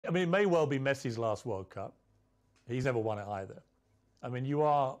mean, it may well be Messi's last World Cup. He's never won it either. I mean,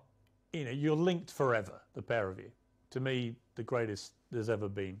 you're linked forever, the pair of you. To me, the greatest there's ever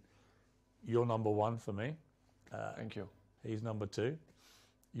been. You're number one for me. Thank you. He's number two.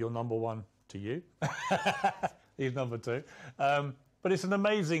 You're number one to you. He's number two. But it's an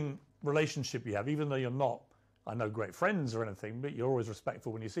amazing relationship you have, even though you're not, I know, great friends or anything, but you're always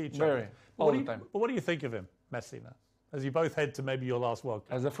respectful when you see each other. Very, all the time. But what do you think of him, Messi, now? As you both head to maybe your last World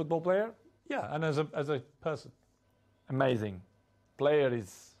Cup? As a football player? Yeah, and as a person. Amazing. Player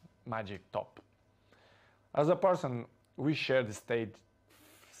is magic, top. As a person, we share the stage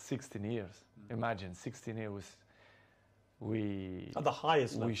 16 years. Imagine, 16 years we at the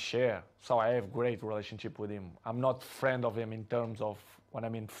highest level. We share. So I have great relationship with him. I'm not friend of him in terms of, when I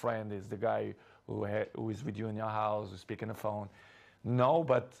mean friend is the guy who is with you in your house, who speak on the phone. No,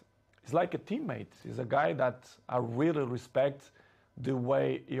 but he's like a teammate. He's a guy that I really respect the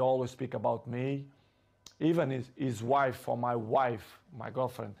way he always speak about me. Even his wife or my wife, my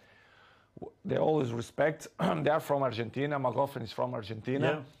girlfriend, they always respect. They are from Argentina. My girlfriend is from Argentina.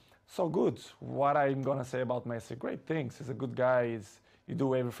 Yeah. So good. What I'm going to say about Messi, great things. He's a good guy. He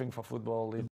do everything for football.